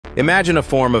Imagine a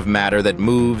form of matter that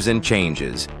moves and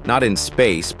changes, not in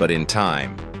space but in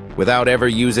time, without ever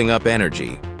using up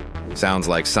energy. Sounds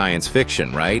like science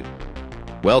fiction, right?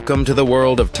 Welcome to the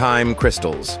world of time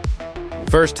crystals.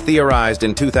 First theorized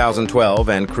in 2012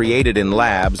 and created in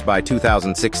labs by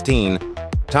 2016,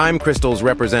 time crystals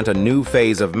represent a new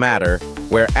phase of matter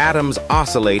where atoms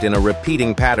oscillate in a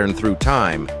repeating pattern through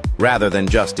time, rather than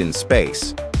just in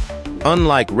space.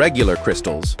 Unlike regular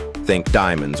crystals, think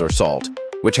diamonds or salt,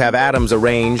 which have atoms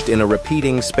arranged in a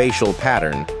repeating spatial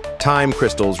pattern, time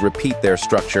crystals repeat their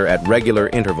structure at regular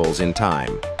intervals in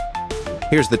time.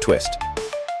 Here's the twist.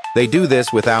 They do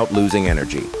this without losing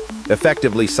energy,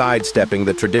 effectively sidestepping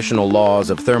the traditional laws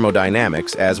of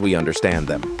thermodynamics as we understand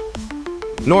them.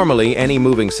 Normally, any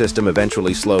moving system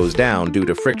eventually slows down due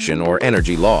to friction or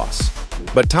energy loss.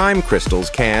 But time crystals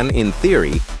can, in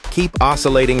theory, keep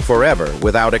oscillating forever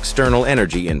without external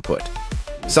energy input.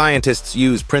 Scientists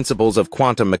use principles of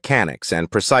quantum mechanics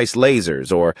and precise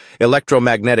lasers or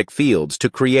electromagnetic fields to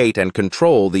create and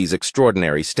control these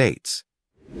extraordinary states.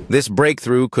 This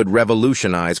breakthrough could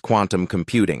revolutionize quantum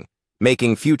computing,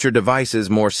 making future devices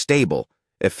more stable,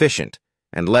 efficient,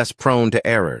 and less prone to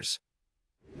errors.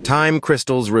 Time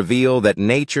crystals reveal that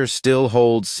nature still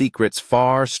holds secrets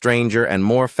far stranger and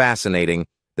more fascinating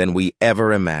than we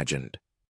ever imagined.